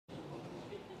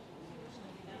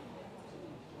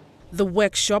The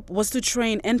workshop was to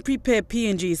train and prepare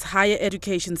PNG's higher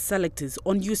education selectors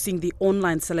on using the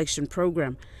online selection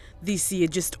program. This year,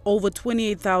 just over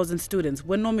 28,000 students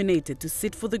were nominated to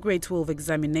sit for the grade 12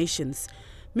 examinations.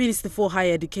 Minister for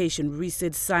Higher Education,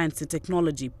 Research, Science and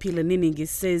Technology, Pila Niningi,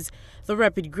 says the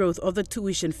rapid growth of the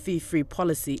tuition fee-free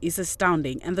policy is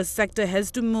astounding and the sector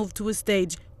has to move to a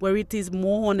stage where it is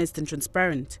more honest and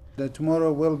transparent.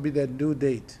 Tomorrow will be the due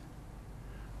date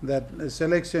that the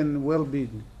selection will be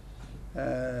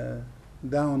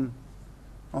down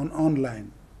on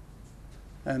online,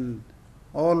 and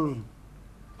all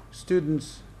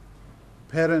students,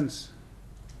 parents,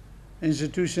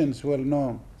 institutions will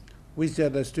know which are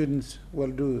the students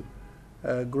will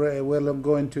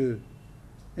go into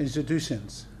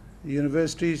institutions,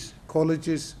 universities,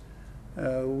 colleges.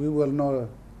 We will know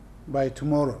by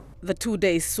tomorrow. The 2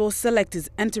 days saw selectors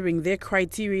entering their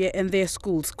criteria and their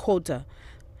school's quota.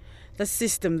 The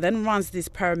system then runs these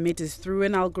parameters through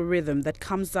an algorithm that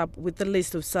comes up with the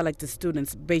list of selected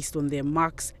students based on their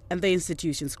marks and the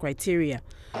institution's criteria.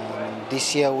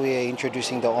 This year we are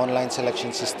introducing the online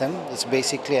selection system. It's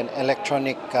basically an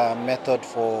electronic method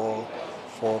for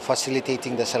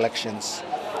facilitating the selections.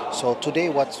 So today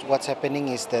what's happening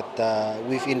is that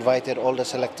we've invited all the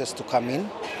selectors to come in.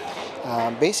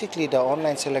 Basically the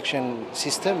online selection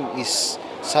system is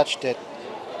such that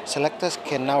selectors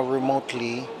can now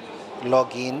remotely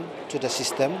log in to the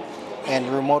system and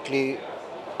remotely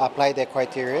apply their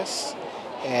criteria,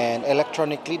 and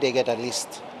electronically they get a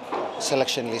list,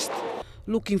 selection list.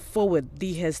 Looking forward,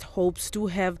 DHERST hopes to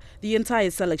have the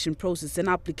entire selection process and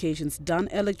applications done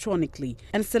electronically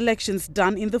and selections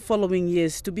done in the following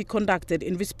years to be conducted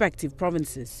in respective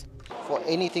provinces. For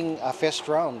anything a first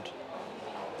round,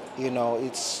 you know,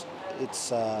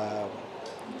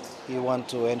 you want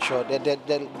to ensure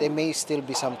that there may still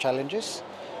be some challenges,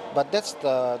 but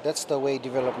that's the way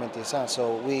development is.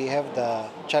 So we have the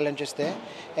challenges there,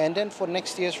 and then for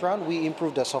next year's round we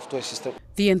improve the software system.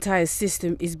 The entire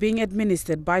system is being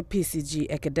administered by PCG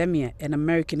Academia, an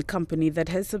American company that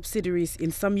has subsidiaries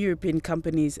in some European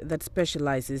companies that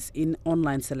specializes in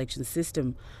online selection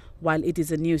system. While it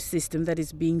is a new system that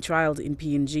is being trialled in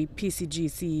PNG, PCG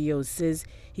CEO says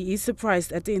he is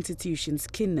surprised at the institution's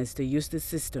keenness to use the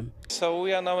system. So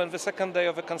we are now in the second day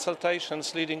of the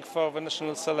consultations leading for the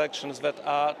national selections that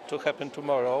are to happen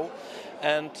tomorrow.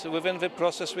 And within the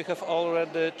process we have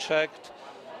already checked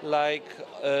like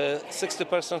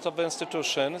 60% of the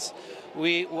institutions.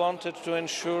 We wanted to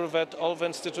ensure that all the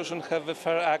institutions have the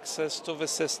fair access to the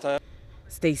system.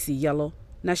 Stacey Yellow,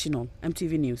 National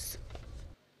EMTV News.